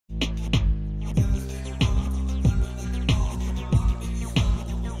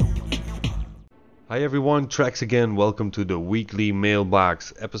Hi everyone, Trax again. Welcome to the weekly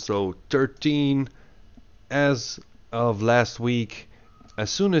Mailbox, episode 13. As of last week, as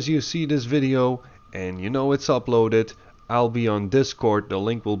soon as you see this video and you know it's uploaded, I'll be on Discord. The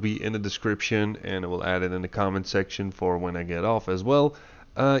link will be in the description and I will add it in the comment section for when I get off as well.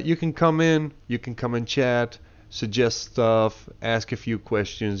 You can come and chat, suggest stuff, ask a few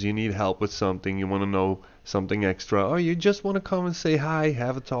questions. You need help with something, you want to know something extra, or you just want to come and say hi,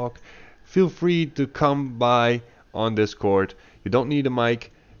 have a talk. Feel free to come by on Discord. You don't need a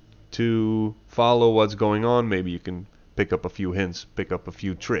mic to follow what's going on. Maybe you can pick up a few hints, pick up a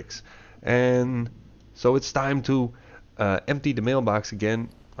few tricks. And so it's time to empty the mailbox again.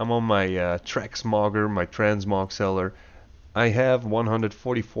 I'm on my Traxmogger, my transmog seller. I have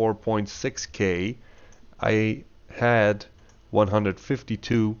 144.6k. I had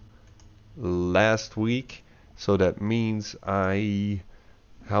 152 last week, so that means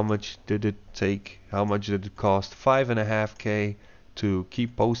how much did it take? How much did it cost? 5.5k to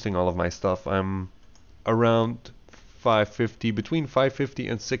keep posting all of my stuff. I'm around 550, between 550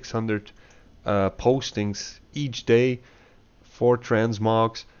 and 600 postings each day for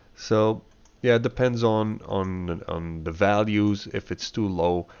transmogs. So yeah, it depends on the values. If it's too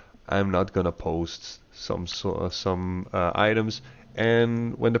low, I'm not gonna post some items.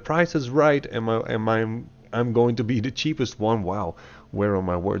 And when the price is right, I'm going to be the cheapest one. Wow, where are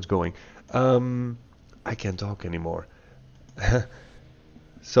my words going? I can't talk anymore.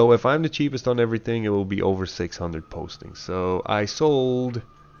 So if I'm the cheapest on everything, it will be over 600 postings. So I sold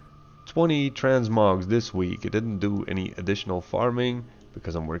 20 transmogs this week. I didn't do any additional farming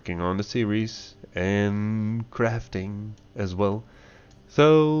because I'm working on the series and crafting as well.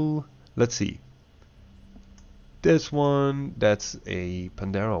 So let's see. This one, that's a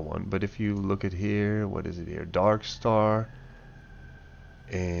Pandera one, but if you look at here, what is it here? Dark Star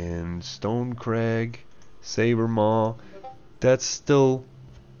and Stone Crag, Saber Maw. That's still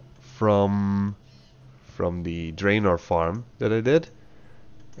from the Draenor farm that I did.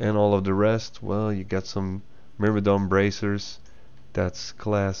 And all of the rest, well, you got some Myrmidon bracers. That's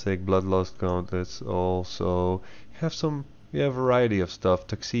classic. Bloodlust gauntlets also. You have a variety of stuff.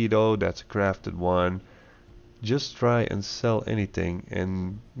 Tuxedo, that's a crafted one. Just try and sell anything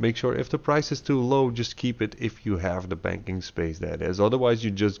and make sure if the price is too low, just keep it if you have the banking space, that is. Otherwise,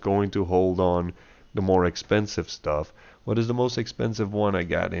 you're just going to hold on the more expensive stuff. What is the most expensive one I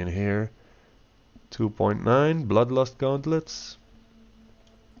got in here? 2.9 Bloodlust gauntlets.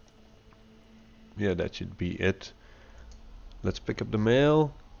 Yeah, that should be it. Let's pick up the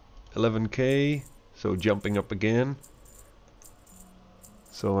mail. 11k, so jumping up again.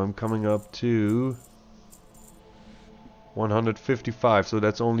 So I'm coming up to 155, so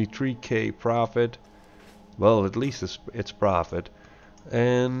that's only 3k profit. Well, at least it's profit.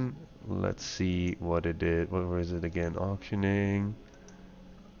 And let's see what it did. What was it again? Auctioning,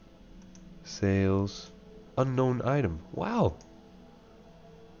 sales, unknown item. Wow.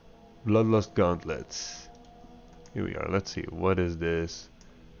 Bloodlust gauntlets. Here we are. Let's see. What is this?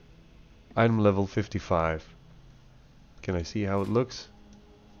 Item level 55. Can I see how it looks?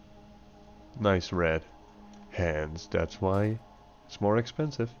 Nice red. Hands, that's why it's more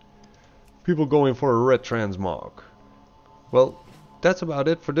expensive. People going for a red transmog. Well, that's about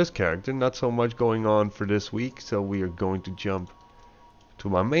it for this character. Not so much going on for this week, so we are going to jump to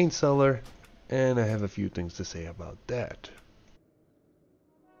my main seller, and I have a few things to say about that.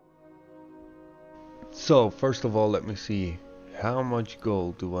 So first of all, let me see, how much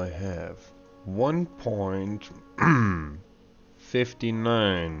gold do I have?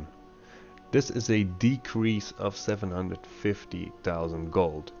 1.59. This is a decrease of 750,000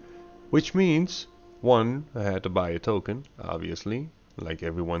 gold, which means, one, I had to buy a token, obviously, like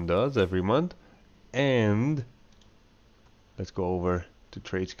everyone does every month, and let's go over to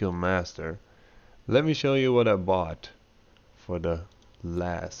Trade Skill Master. Let me show you what I bought for the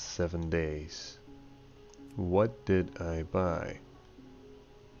last 7 days. What did I buy?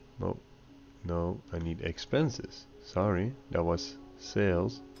 No, I need expenses. Sorry, that was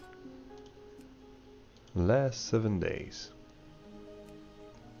sales. Last 7 days.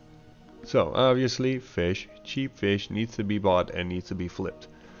 So obviously fish, cheap fish, needs to be bought and needs to be flipped.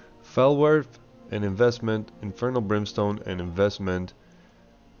 Felworth, an investment. Infernal Brimstone, an investment.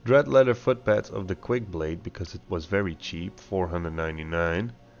 Dread Leather Footpads of the Quick Blade, because it was very cheap,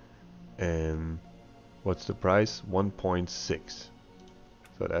 499. And what's the price? 1.6.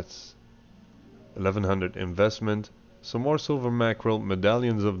 So that's 1100 investment. Some more silver mackerel,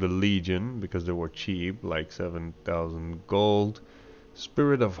 medallions of the Legion, because they were cheap, like 7,000 gold.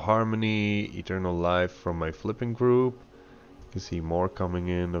 Spirit of Harmony, Eternal Life from my flipping group. You can see more coming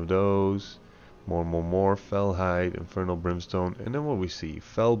in of those. More, Fellhide, Infernal Brimstone, and then what we see?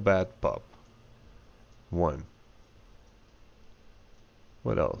 Fellbat Pup. 1.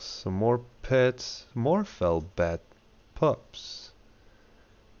 What else? Some more pets, more Fellbat Pups.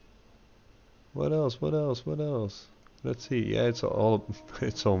 What else? What else? Let's see. Yeah, it's all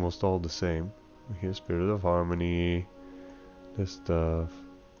it's almost all the same. Here's Spirit of Harmony, this stuff.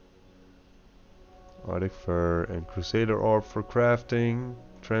 Arctic Fur and Crusader Orb for crafting.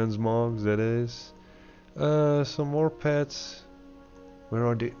 Transmogs, that is. Some more pets. Where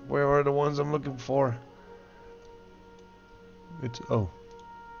are the ones I'm looking for? Oh.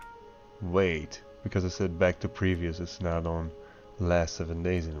 Wait, because I said back to previous, it's not on last 7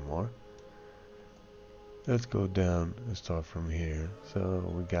 days anymore. Let's go down and start from here.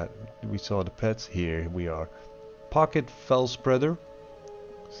 So we saw the pets. Here we are. Pocket Fell Spreader.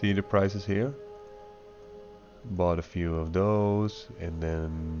 See the prices here. Bought a few of those, and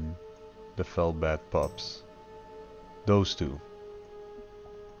then the Fellbat Pups. Those two.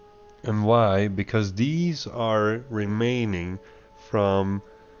 And why? Because these are remaining from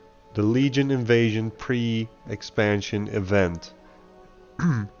the Legion Invasion pre-expansion event.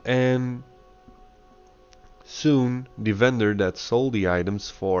 And soon the vendor that sold the items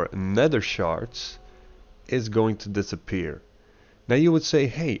for nether shards is going to disappear. Now you would say,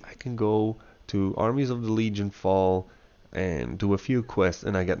 hey, I can go to Armies of the Legion Fall and do a few quests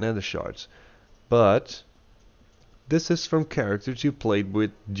and I get nether shards. But this is from characters you played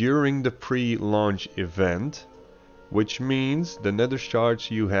with during the pre-launch event, which means the nether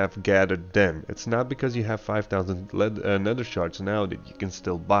shards you have gathered then. It's not because you have 5,000 nether shards now that you can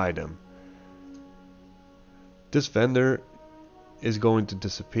still buy them. This vendor is going to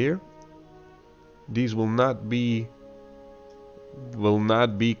disappear. These will not be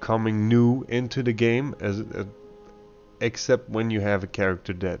coming new into the game except when you have a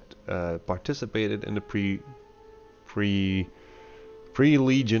character that participated in the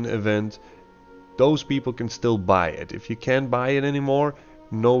pre-Legion event. Those people can still buy it. If you can't buy it anymore,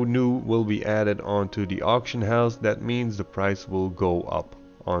 no new will be added onto the auction house. That means the price will go up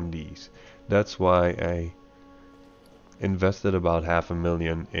on these. That's why I invested about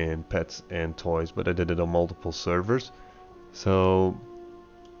 $500,000 in pets and toys, but I did it on multiple servers. So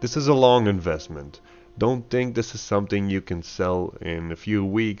this is a long investment. Don't think this is something you can sell in a few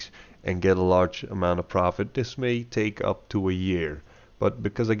weeks and get a large amount of profit. This may take up to a year, but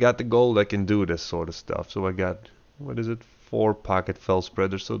because I got the gold, I can do this sort of stuff. So I got, what is it, 4 pocket fell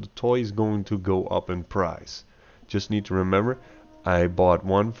spreaders, so the toy is going to go up in price. Just need to remember, I bought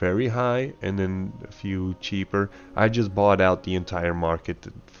one very high and then a few cheaper. I just bought out the entire market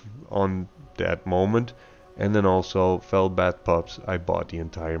on that moment. And then also Fellbat Pups, I bought the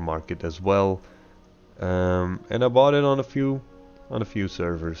entire market as well. And I bought it on a few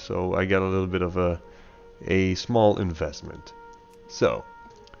servers, so I got a little bit of a small investment. So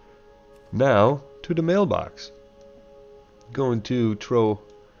now to the mailbox. Going to throw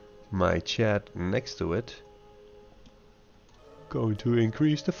my chat next to it. Going to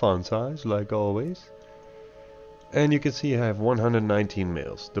increase the font size like always. And you can see I have 119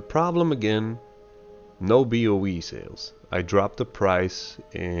 mails. The problem again, no BOE sales. I dropped the price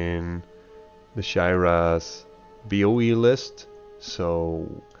in the Shira's BOE list,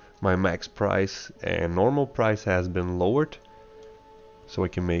 so my max price and normal price has been lowered, so I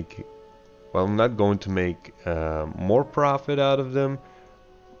can make, well, I'm not going to make more profit out of them.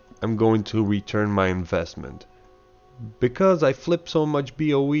 I'm going to return my investment. Because I flip so much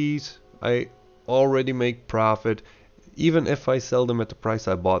BOEs, I already make profit. Even if I sell them at the price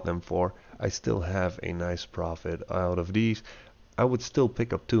I bought them for, I still have a nice profit out of these. I would still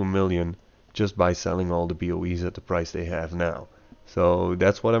pick up 2 million just by selling all the BOEs at the price they have now. So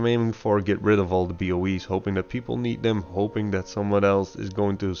that's what I'm aiming for, get rid of all the BOEs, hoping that people need them, hoping that someone else is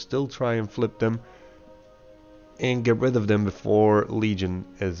going to still try and flip them, and get rid of them before Legion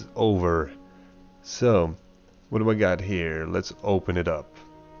is over. So what do I got here? Let's open it up.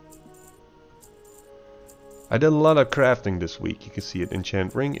 I did a lot of crafting this week. You can see it.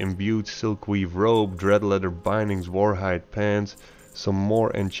 Enchant ring, imbued silkweave robe, dread leather bindings, warhide pants, some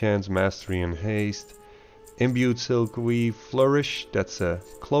more enchants, mastery and haste. Imbued silkweave flourish, that's a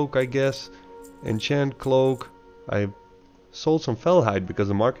cloak I guess. Enchant cloak. I sold some fellhide because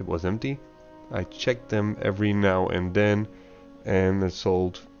the market was empty. I checked them every now and then, and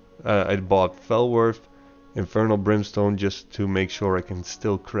I bought Fellworth, Infernal Brimstone, just to make sure I can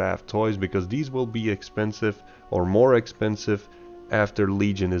still craft toys, because these will be expensive or more expensive after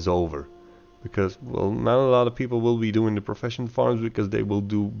Legion is over. Because, well, not a lot of people will be doing the profession farms because they will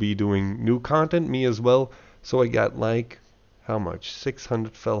be doing new content, me as well. So I got like, how much?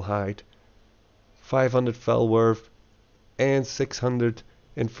 600 Fellhide 500 Fellworth, and 600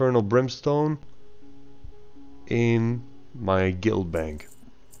 Infernal Brimstone in my guild bank.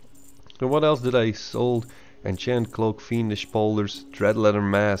 So what else did I sold? Enchant Cloak, Fiendish Polders, Dread Leather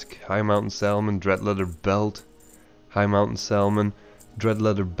Mask, High Mountain Salmon, Dread Leather Belt, High Mountain Salmon, Dread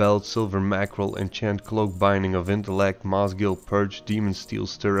Leather Belt, Silver Mackerel, Enchant Cloak, Binding of Intellect, Mossgill Purge, Demon Steel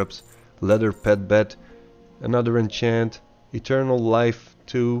Stirrups, Leather Pet Bed, another enchant, Eternal Life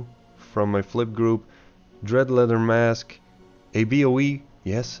 2 from my flip group, Dread Leather Mask, a BOE,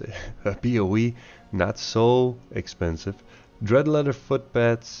 yes, a BOE, not so expensive, Dread Leather Foot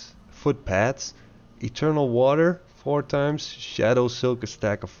Pads, Eternal Water 4 times, Shadow Silk a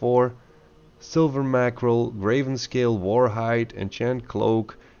stack of 4, Silver Mackerel, Graven Scale Warhide, Enchant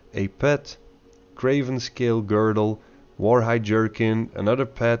Cloak, a pet, Graven Scale Girdle, Warhide Jerkin, another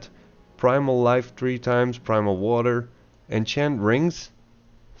pet, Primal Life 3 times, Primal Water, Enchant Rings.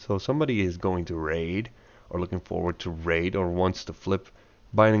 So somebody is going to raid, or looking forward to raid, or wants to flip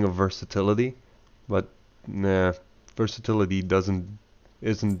Binding of Versatility, but nah, versatility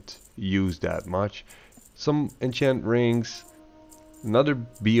isn't used that much. Some enchant rings, another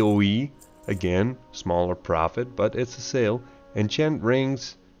BOE, again smaller profit, but it's a sale. Enchant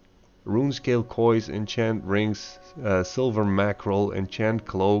rings, Runescale Coins, enchant rings, Silver Mackerel, enchant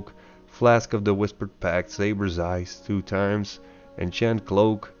cloak, Flask of the Whispered Pact, Saber's Eyes 2 times, enchant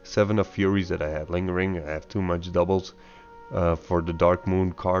cloak, 7 of Furies that I had lingering. I have too much doubles for the Dark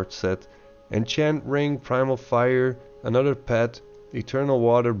Moon card set. Enchant ring, Primal Fire, another pet, Eternal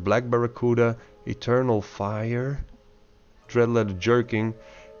Water, Black Barracuda, Eternal Fire, Dread Leather Jerking,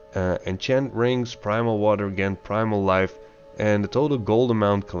 enchant rings, Primal Water again, Primal Life, and the total gold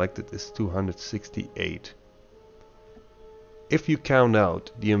amount collected is 268. If you count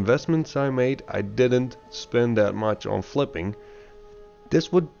out the investments I made, I didn't spend that much on flipping.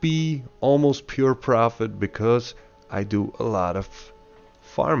 This would be almost pure profit because I do a lot of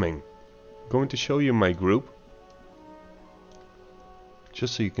farming. I'm going to show you my group,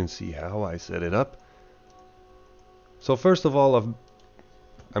 just so you can see how I set it up. So first of all,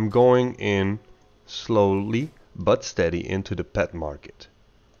 I'm going in slowly but steady into the pet market.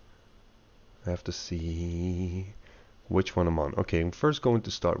 I have to see which one I'm on. Okay, I'm first going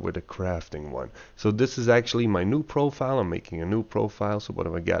to start with a crafting one. So this is actually my new profile. I'm making a new profile. So what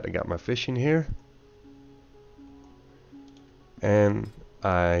have I got? I got my fish in here. And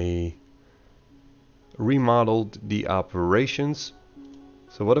I remodeled the operations.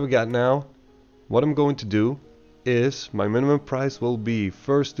 So what have we got now? What I'm going to do is my minimum price will be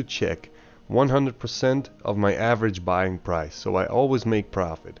first to check 100% of my average buying price. So I always make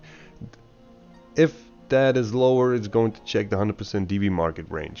profit. If that is lower, it's going to check the 100% DB market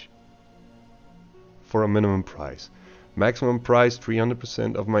range for a minimum price. Maximum price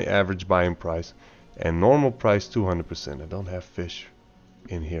 300% of my average buying price, and normal price 200%. I don't have fish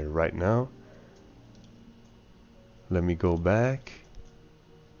in here right now. Let me go back.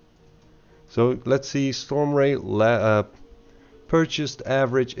 So let's see, storm rate purchased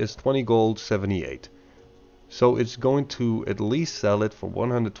average is 20 gold, 78. So it's going to at least sell it for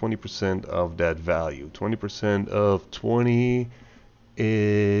 120% of that value. 20% of 20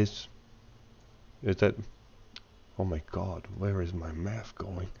 is that, oh my god, where is my math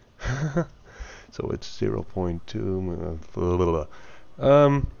going? So it's 0.2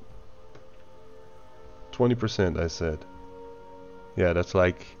 20% I said. Yeah, that's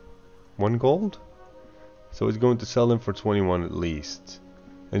like 1 gold. So it's going to sell them for 21 at least,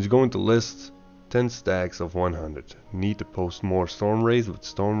 and it's going to list 10 stacks of 100. Need to post more storm rays with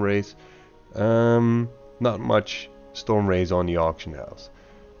storm rays. Not much storm rays on the auction house.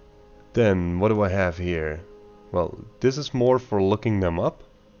 Then what do I have here? Well, this is more for looking them up.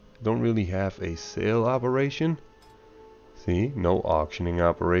 Don't really have a sale operation. See, no auctioning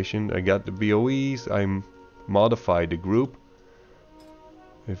operation. I got the BOEs. I modified the group.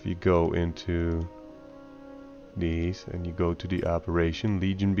 If you go into these and you go to the operation,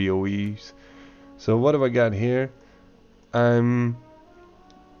 Legion BOEs. So what have I got here? I'm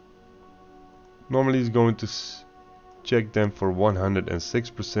normally is going to check them for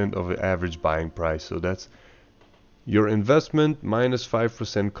 106% of the average buying price. So that's your investment minus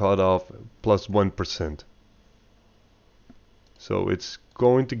 5% cutoff plus 1%. So it's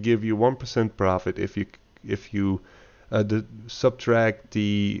going to give you 1% profit if you subtract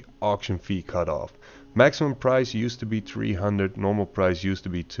the auction fee cutoff. Maximum price used to be 300, normal price used to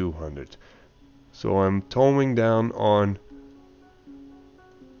be 200. So I'm toning down on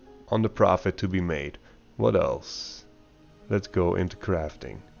the profit to be made. What else? Let's go into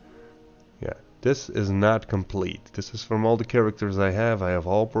crafting. Yeah, this is not complete. This is from all the characters I have. I have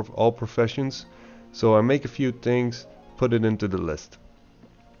all professions. So I make a few things, put it into the list.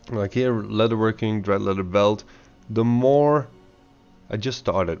 Like here, leatherworking, dread leather belt. The more, I just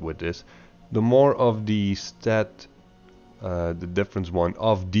started with this, the more of the stat, the difference one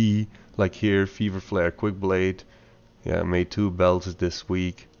of the, like here, fever flare, quick blade. Yeah, I made 2 belts this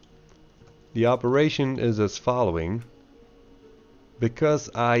week. The operation is as following. Because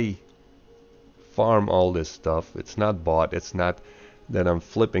I farm all this stuff, it's not bought, it's not that I'm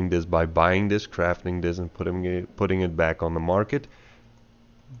flipping this by buying this, crafting this, and putting it back on the market.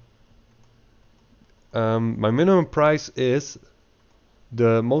 My minimum price is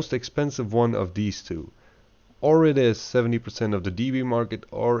the most expensive one of these two. Or it is 70% of the DB market,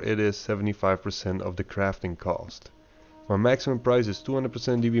 or it is 75% of the crafting cost. My maximum price is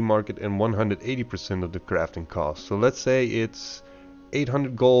 200% DB market and 180% of the crafting cost. So let's say it's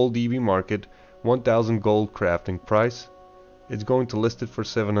 800 gold DB market, 1000 gold crafting price. It's going to list it for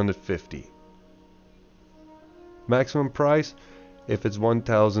 750. Maximum price, if it's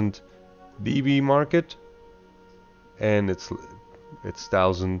 1000 DB market and it's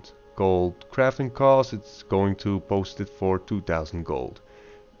 1000 gold crafting cost, it's going to post it for 2000 gold.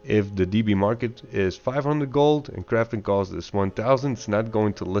 If the DB market is 500 gold and crafting cost is 1000, it's not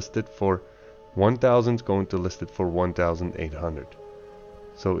going to list it for 1000, it's going to list it for 1800.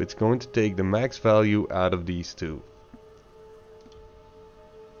 So it's going to take the max value out of these two.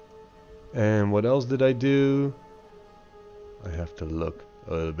 And what else did I do? I have to look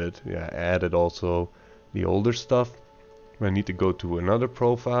a little bit. Yeah, I added also the older stuff. I need to go to another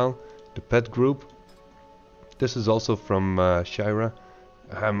profile, the pet group. This is also from Shira.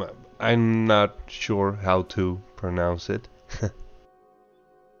 I'm not sure how to pronounce it.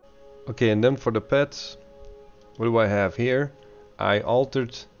 Okay, and then for the pets, what do I have here? I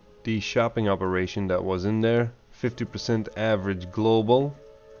altered the shopping operation that was in there. 50% average global.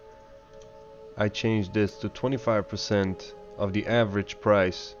 I changed this to 25% of the average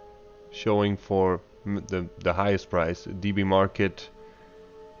price, showing for the highest price, DB market.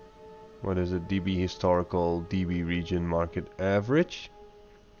 What is it? DB historical, DB region market average.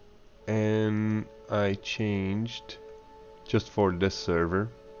 And I changed just for this server.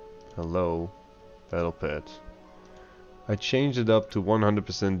 Hello, Battle Pets. I changed it up to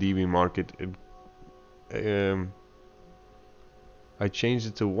 100% DB market. I changed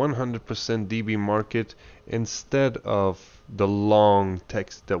it to 100% DB market instead of the long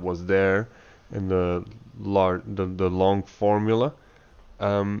text that was there in the long formula.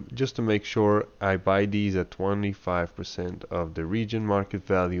 Just to make sure, I buy these at 25% of the region market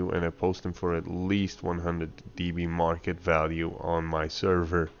value and I post them for at least 100 DB market value on my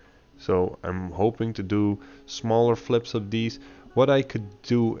server. So I'm hoping to do smaller flips of these. What I could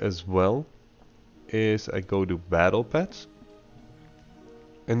do as well is I go to battle pets,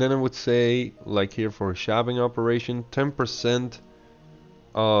 and then I would say, like here for a shopping operation, 10%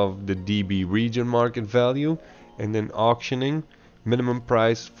 of the DB region market value, and then auctioning, minimum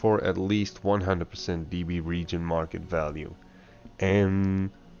price for at least 100% DB region market value,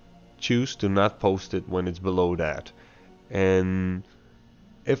 and choose to not post it when it's below that. And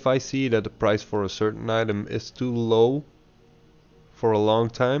if I see that the price for a certain item is too low for a long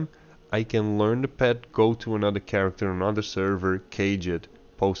time, I can learn the pet, go to another character, another server, cage it,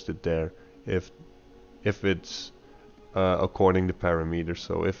 post it there if it's according to parameters.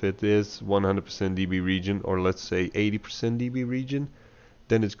 So if it is 100% DB region, or let's say 80% DB region,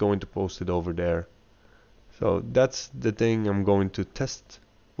 then it's going to post it over there. So that's the thing I'm going to test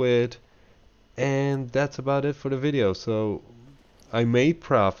with, and that's about it for the video. So I made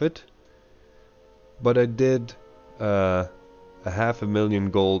profit, but I did a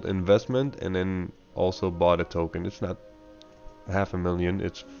 500,000 gold investment and then also bought a token. It's not 500,000,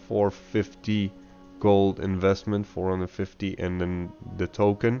 it's 450 gold investment, 450, and then the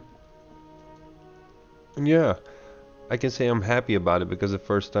token. And yeah, I can say I'm happy about it, because the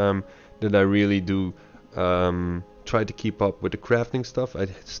first time that I really do try to keep up with the crafting stuff, I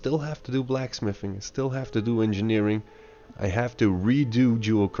still have to do blacksmithing, I still have to do engineering, I have to redo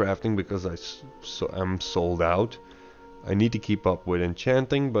jewel crafting because I'm sold out. I need to keep up with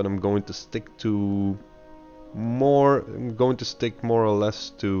enchanting, but I'm going to stick more or less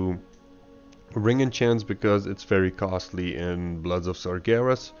to ring enchants because it's very costly in Bloods of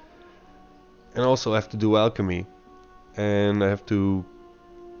Sargeras. And also I have to do alchemy, and I have to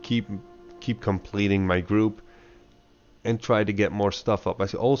keep completing my group and try to get more stuff up. I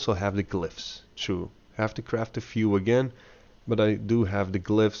also have the glyphs. True, I have to craft a few again, but I do have the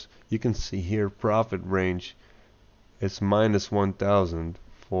glyphs. You can see here profit range, it's minus 1000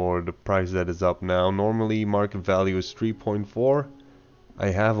 for the price that is up now. Normally market value is 3.4. I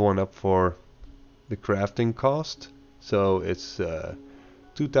have one up for the crafting cost. So it's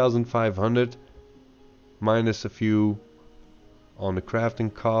 2,500 minus a few on the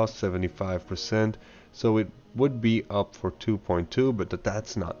crafting cost, 75%. So it would be up for 2.2, but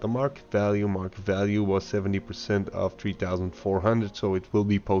that's not the market value. Market value was 70% of 3,400, so it will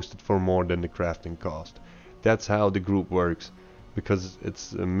be posted for more than the crafting cost. That's how the group works, because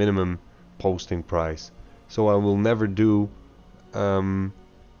it's a minimum posting price. So I will never do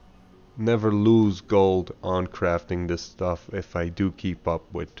never lose gold on crafting this stuff if I do keep up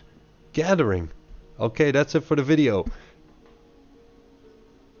with gathering. Okay, that's it for the video.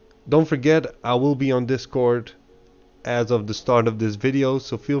 Don't forget, I will be on Discord as of the start of this video,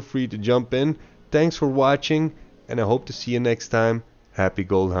 so feel free to jump in. Thanks for watching, and I hope to see you next time. Happy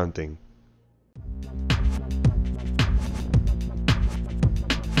gold hunting.